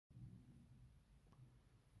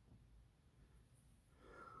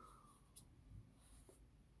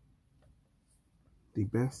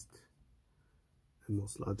the best and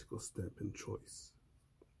most logical step and choice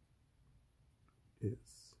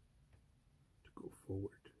is to go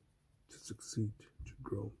forward, to succeed, to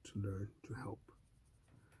grow, to learn, to help.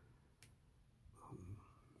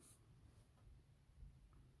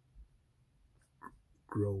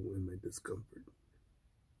 Grow in my discomfort.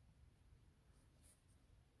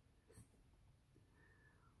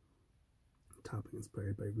 Topic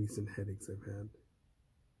inspired by recent headaches I've had.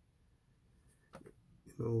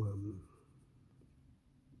 You know,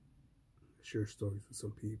 I share stories with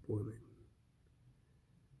some people, and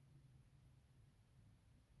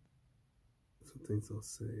some things I'll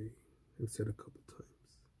say, I've said a couple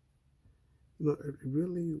times. You know, I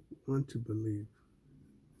really want to believe,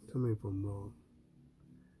 tell me if I'm wrong,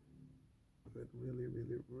 but really,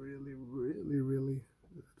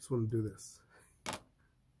 I just want to do this.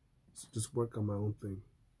 So just work on my own thing.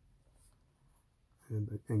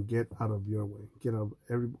 And get out of your way. Get out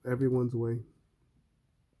of everyone's way.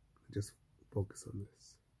 Just focus on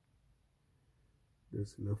this.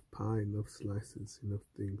 There's enough pie, enough slices, enough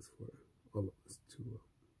things for all of us to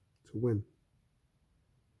win.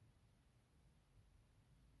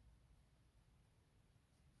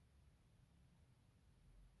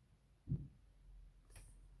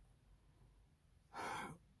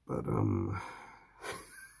 But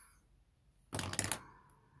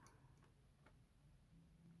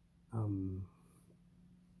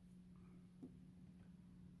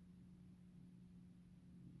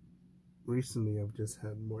recently I've just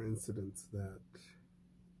had more incidents that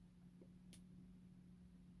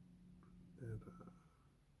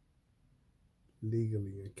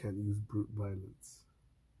legally I can't use brute violence.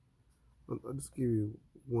 I'll just give you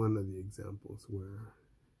one of the examples where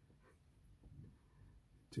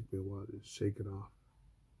it took me a while to shake it off.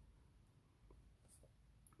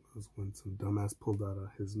 It was when some dumbass pulled out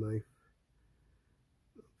his knife.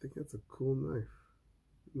 I think that's a cool knife.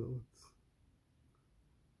 You know,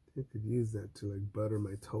 I could use that to like butter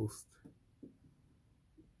my toast.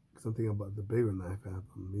 Something about the bigger knife I have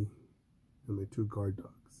on me and my 2 guard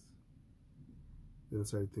dogs. Then I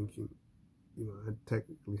started thinking, you know, I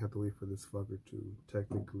technically have to wait for this fucker to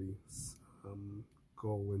technically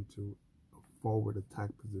go into a forward attack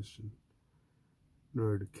position in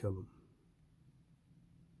order to kill him.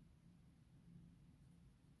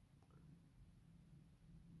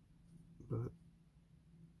 But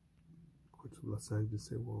courts of Los Angeles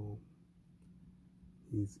say, well,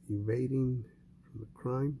 he's evading from the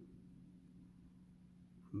crime,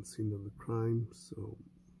 from the scene of the crime, so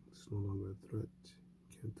it's no longer a threat.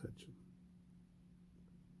 Can't touch him.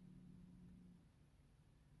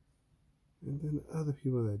 And then other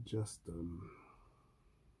people that just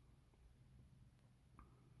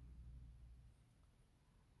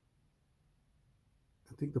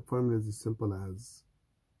I think the formula is as simple as,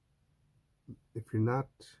 if you're not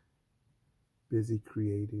busy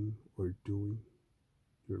creating or doing,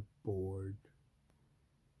 you're bored,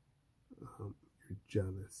 you're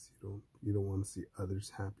jealous, you don't want to see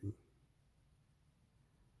others happy,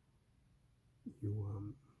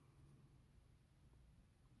 you're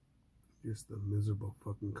just a miserable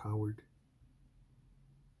fucking coward,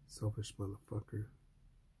 selfish motherfucker.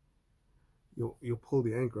 You'll pull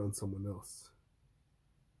the anchor on someone else,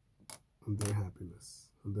 on their happiness,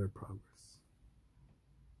 on their progress,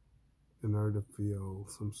 in order to feel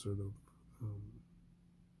some sort of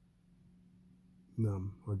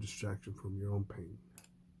numb or distraction from your own pain.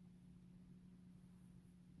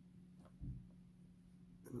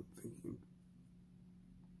 And I'm thinking,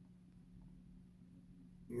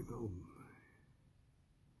 you know,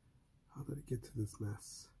 how did I get to this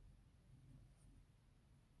mess?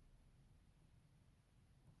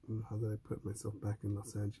 And how did I put myself back in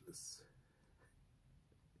Los Angeles?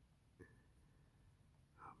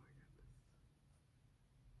 Oh my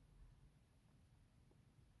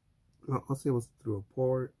goodness. I'll say it was through a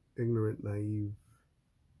poor, ignorant, naive,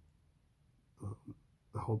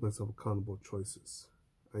 I hold myself accountable choices.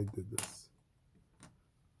 I did this.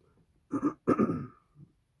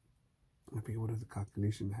 I forget what is the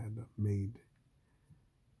calculation I had made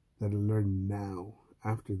that I learned now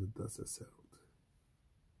after the dust has settled.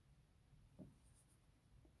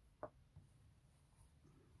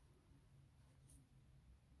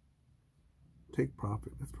 Take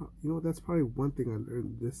profit. That's probably one thing I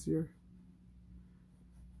learned this year.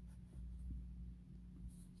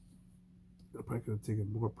 I probably could have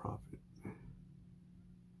taken more profit.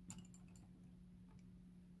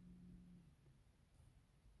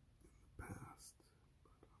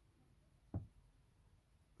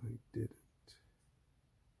 I didn't.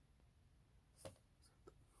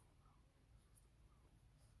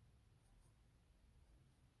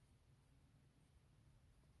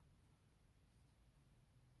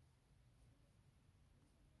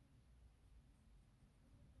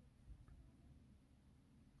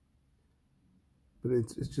 But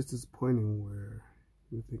it's just disappointing where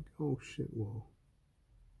you think, oh shit, well,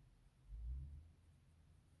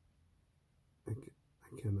 I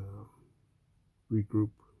can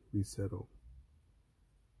regroup, resettle,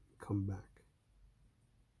 come back.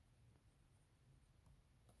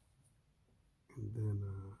 And then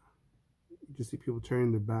you just see people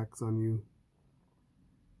turning their backs on you,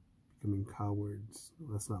 becoming cowards.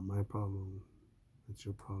 Well, that's not my problem. That's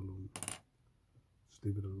your problem. Just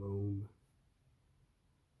leave it alone.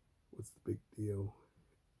 What's the big deal?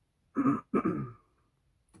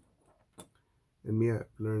 And me, I've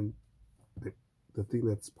learned that the thing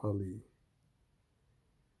that's probably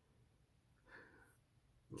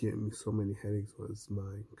getting me so many headaches was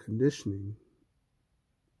my conditioning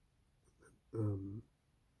of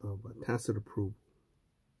tacit approval.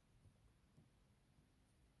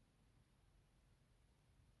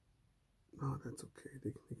 Oh, that's okay.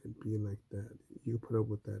 They can be like that. You put up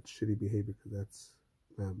with that shitty behavior because that's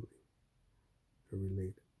family. They're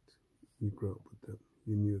related. You grew up with them.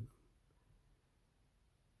 You knew them.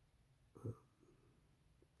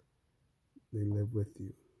 They live with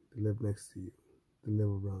you. They live next to you. They live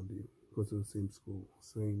around you. Go to the same school,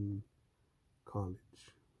 same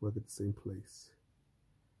college, work at the same place.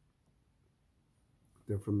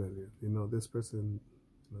 They're familiar. You know this person,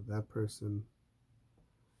 you know that person.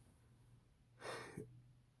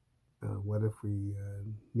 What if we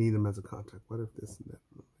need them as a contact? What if this and that?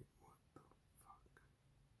 I'm like, what the fuck?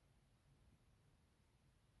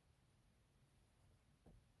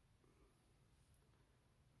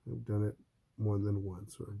 I've done it more than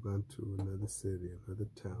once, where I've gone to another city, another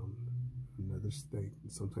town, another state,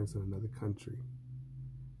 and sometimes in another country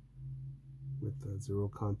with 0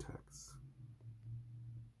 contacts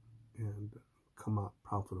and come out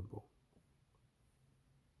profitable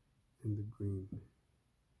in the green.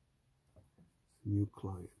 New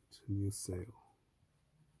client, new sale.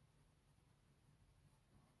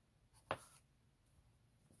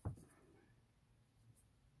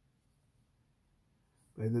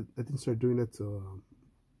 I didn't start doing that till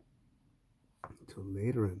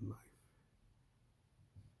later in life.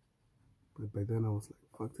 But by then I was like,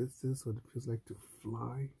 fuck, this is what it feels like to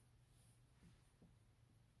fly.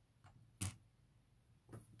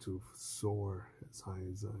 To soar as high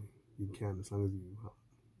as you can, as long as you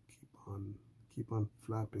keep on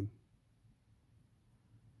flapping.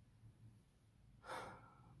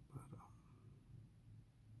 But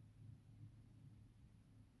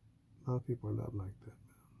a lot of people are not like that,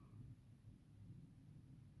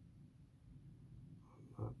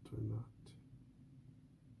 man. They're not.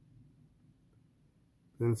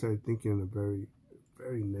 Then I started thinking in a very,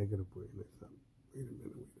 very negative way, and I thought, wait a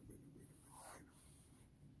minute.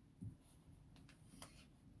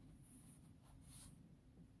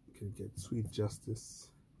 Can I get sweet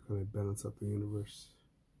justice? Can I balance out the universe?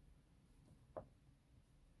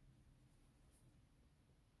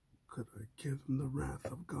 Could I give them the wrath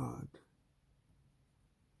of God?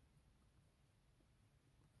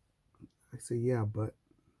 I say, yeah, but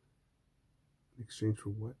in exchange for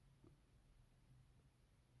what?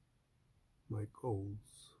 My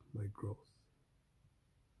goals, my growth,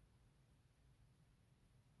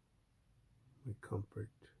 my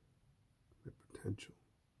comfort, my potential.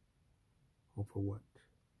 All for what?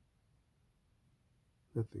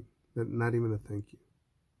 Nothing. Not even a thank you.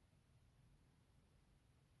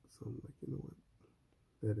 So I'm like, you know what?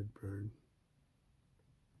 Let it burn.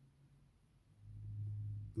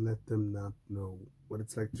 Let them not know what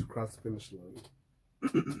it's like to cross the finish line.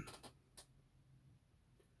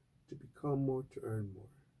 To become more, to earn more.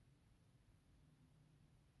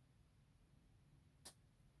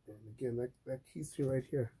 And again, that keeps me right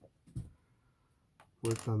here.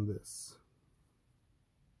 Work on this.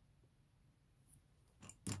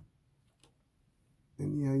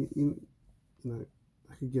 And yeah, you know,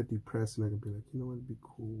 I could get depressed and I could be like, you know what, it'd be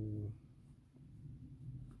cool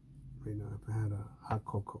right now if I had a hot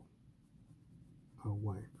cocoa, a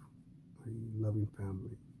wife, a loving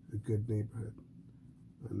family, a good neighborhood,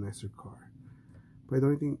 a nicer car. But the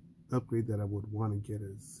only thing upgrade that I would want to get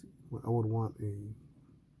is, I would want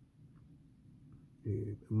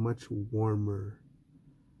a much warmer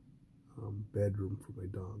bedroom for my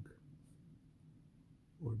dog,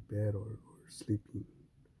 or bed, or sleeping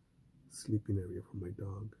area for my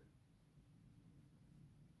dog,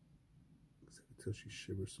 until she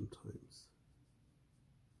shivers sometimes.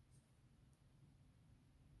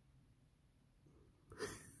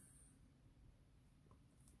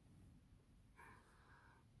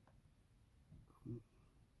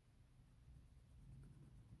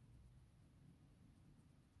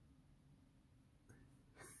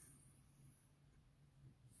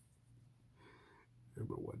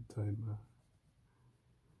 remember one time I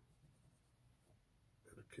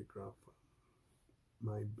had to kick her off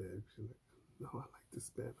my bed. She's like, no, I like this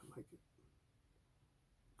bed. I like it.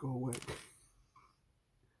 Go away.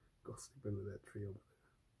 Go sleep under that tree over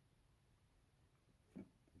there.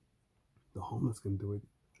 The homeless can do it.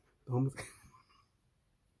 The homeless can.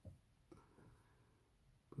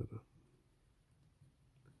 But,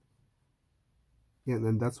 yeah,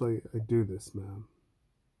 and that's why I do this, man.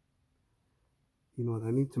 You know what?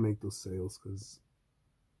 I need to make those sales because,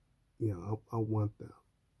 yeah, I want that.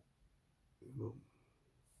 You know,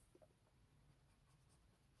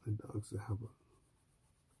 my dogs to have a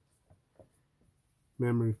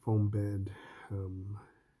memory foam bed,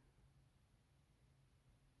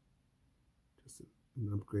 just an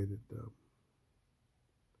upgraded,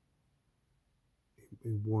 a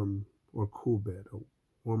warm or cool bed, a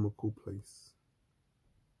warm or cool place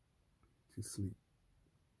to sleep.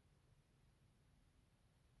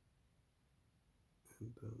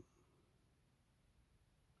 And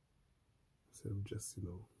instead of just, you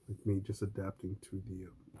know, like me, just adapting to the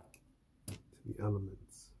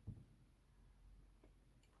elements.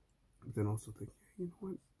 But then also think, hey, you know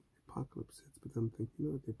what, the apocalypse hits. But then I'm thinking, you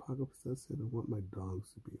know what, the apocalypse does hit. I want my dogs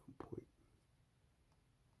to be on point.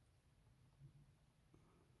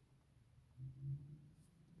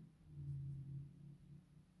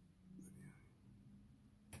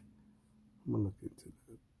 I'm gonna look into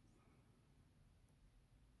that.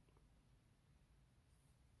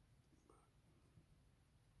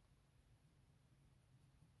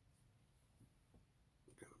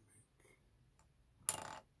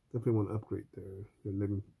 Definitely want to upgrade their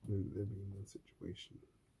living situation.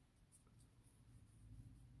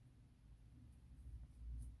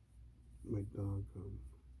 My dog,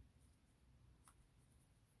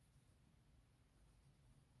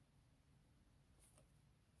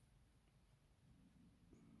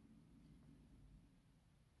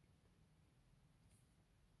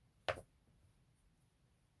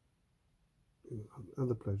 you know,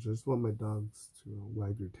 other pleasures. I just want my dogs to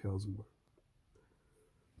wag their tails more.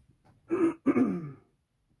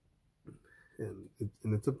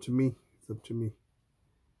 and it's up to me. It's up to me.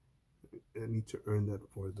 I need to earn that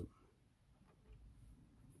for them.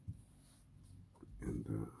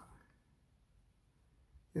 And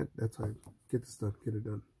yeah, that's how I get this done. Get it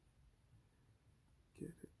done. Get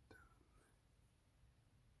it done.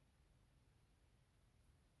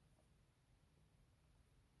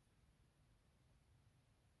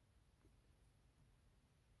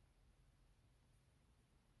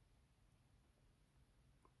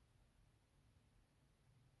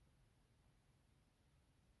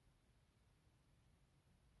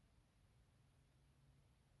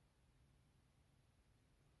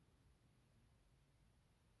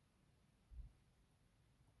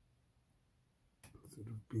 Instead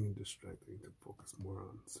of being distracted, to focus more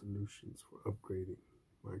on solutions for upgrading,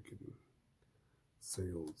 marketing,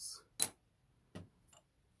 sales,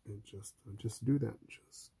 and just do that.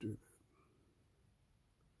 Just do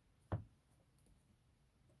that.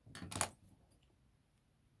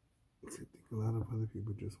 I think a lot of other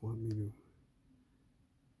people just want me to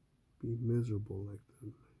be miserable like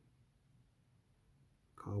them,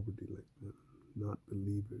 cowardly like them, not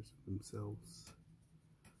believers in themselves,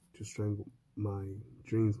 to strangle my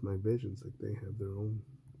dreams, my visions, like they have their own.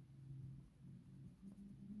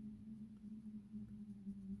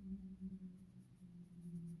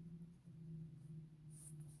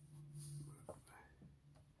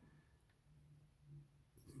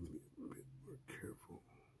 Be a bit more careful,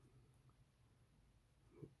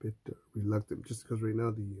 a bit reluctant, just because right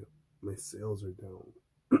now my sales are down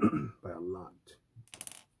by a lot,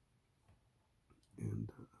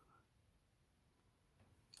 and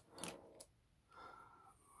I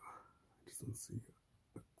just don't see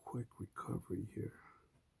a quick recovery here.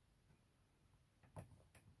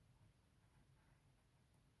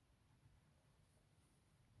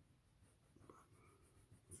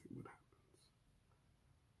 Let's see what happens.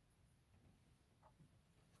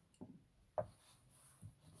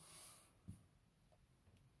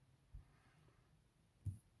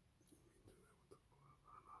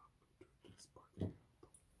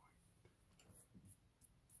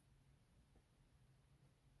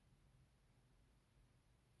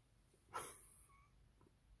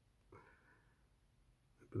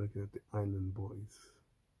 I've been looking at the Island Boys.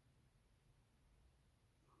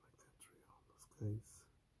 Like that's real.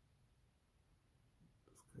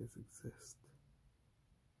 Those guys exist.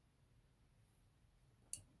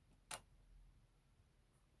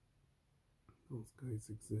 Those guys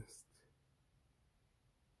exist.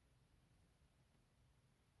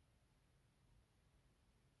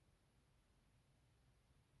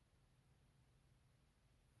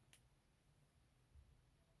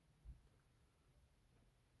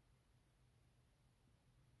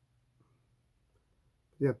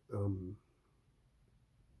 yeah,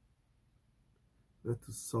 not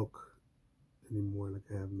to sulk anymore like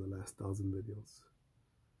I have in the last 1,000 videos.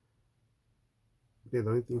 Yeah, the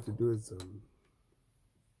only thing to do is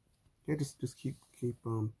yeah, just keep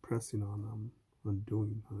pressing on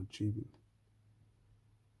doing, on achieving.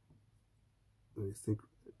 I think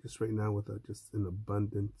just right now with just an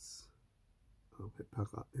abundance of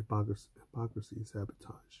hypocrisy,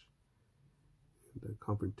 sabotage, and the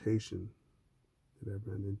confrontation that I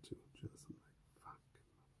ran into, just I'm like, fuck.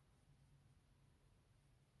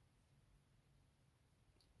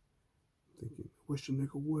 I'm thinking, I wish a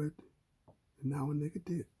nigga would, and now a nigga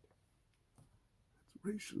did.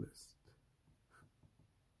 That's racialist.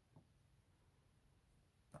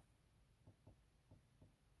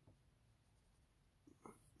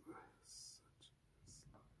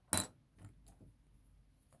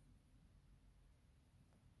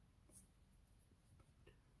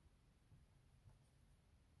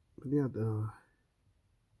 But yeah,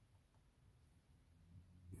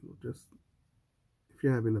 just if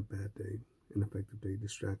you're having a bad day, ineffective day,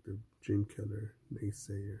 distracted, dream killer,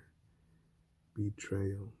 naysayer,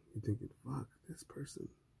 betrayal, you're thinking, fuck, this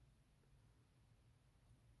person's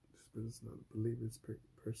not a believer. This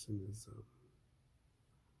person is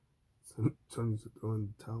telling you to throw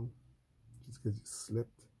in the towel just because you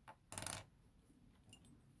slipped,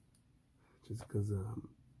 just because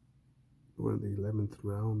we're in the 11th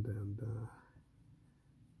round and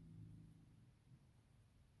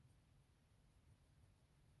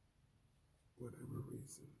whatever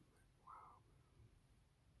reason.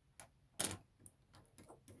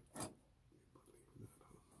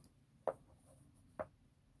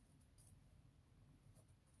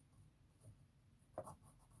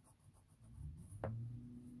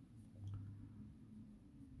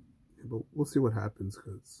 Yeah, but we'll see what happens,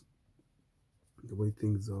 because the way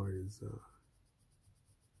things are is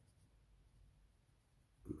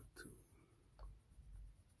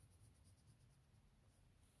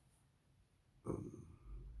um,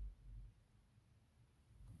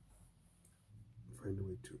 find a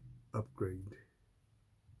way to upgrade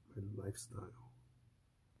my lifestyle.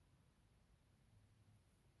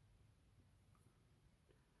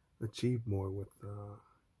 Achieve more with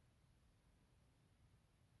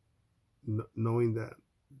knowing that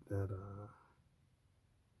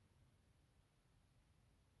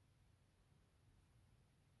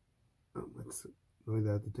knowing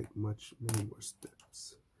that I have to take many more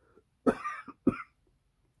steps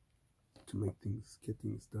to get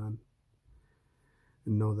things done,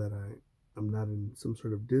 and know that I'm not in some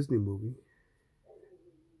sort of Disney movie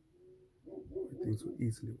where things will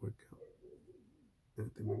easily work out. And I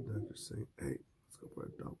think my doctor's saying, hey, let's go for a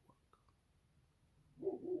dog walk.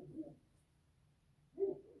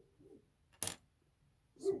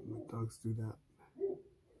 So when my dogs do that,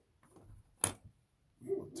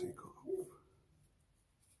 we will take off.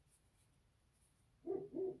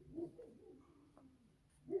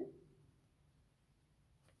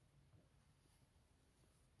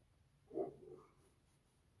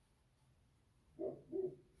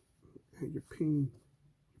 Hey, you're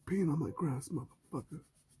peeing on my grass, motherfucker.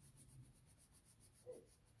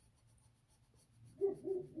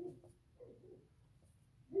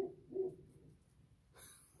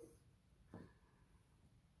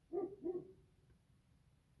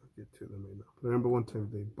 I'll get to them right now. But I remember one time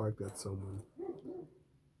they barked at someone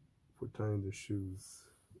for tying their shoes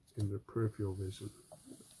in their peripheral vision.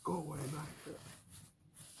 Go away, knife.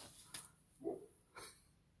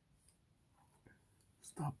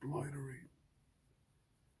 Stop loitering.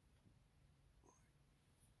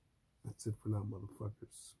 That's it for now,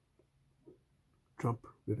 motherfuckers. Trump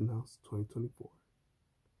Rittenhouse 2024.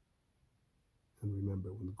 And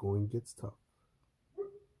remember, when the going gets tough,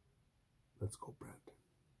 let's go, Brandon.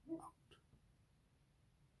 Out.